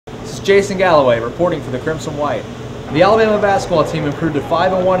Jason Galloway reporting for the Crimson White. The Alabama basketball team improved to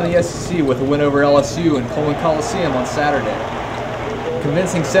 5-1 in the SEC with a win over LSU in Coleman Coliseum on Saturday.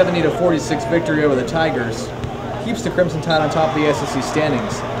 Convincing 70-46 victory over the Tigers keeps the Crimson Tide on top of the SEC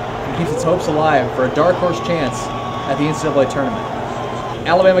standings and keeps its hopes alive for a dark horse chance at the NCAA tournament.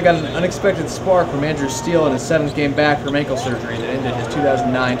 Alabama got an unexpected spark from Andrew Steele in his 7th game back from ankle surgery that ended his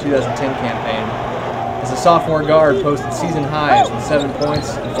 2009-2010 campaign, as the sophomore guard posted season highs with 7 points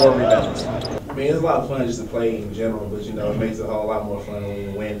and 4 rebounds. I mean, it's a lot of fun just to play in general, but, it makes it a whole lot more fun when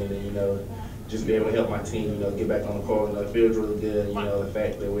you win and, just be able to help my team, get back on the court. It feels really good, the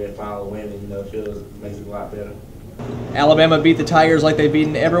fact that we're finally winning, makes it a lot better. Alabama beat the Tigers like they've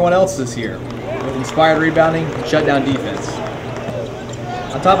beaten everyone else this year, with inspired rebounding and shutdown defense.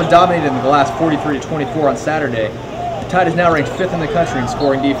 On top of dominating the glass 43-24 on Saturday, the Tide is now ranked 5th in the country in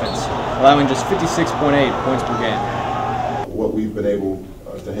scoring defense, allowing just 56.8 points per game. What we've been able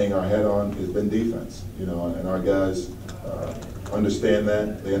to hang our head on has been defense, and our guys understand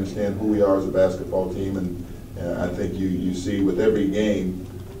that. They understand who we are as a basketball team, and I think you see with every game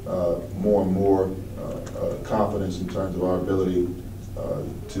more and more confidence in terms of our ability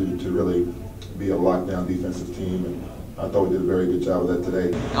to really be a lockdown defensive team, and I thought we did a very good job of that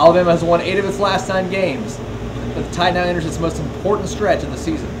today. Alabama has won 8 of its last 9 games, but the Tide now enters its most important stretch of the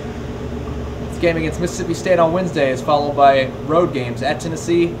season. Its game against Mississippi State on Wednesday is followed by road games at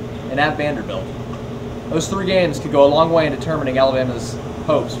Tennessee and at Vanderbilt. Those 3 games could go a long way in determining Alabama's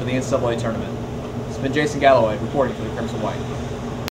hopes for the NCAA tournament. It's been Jason Galloway reporting for the Crimson White.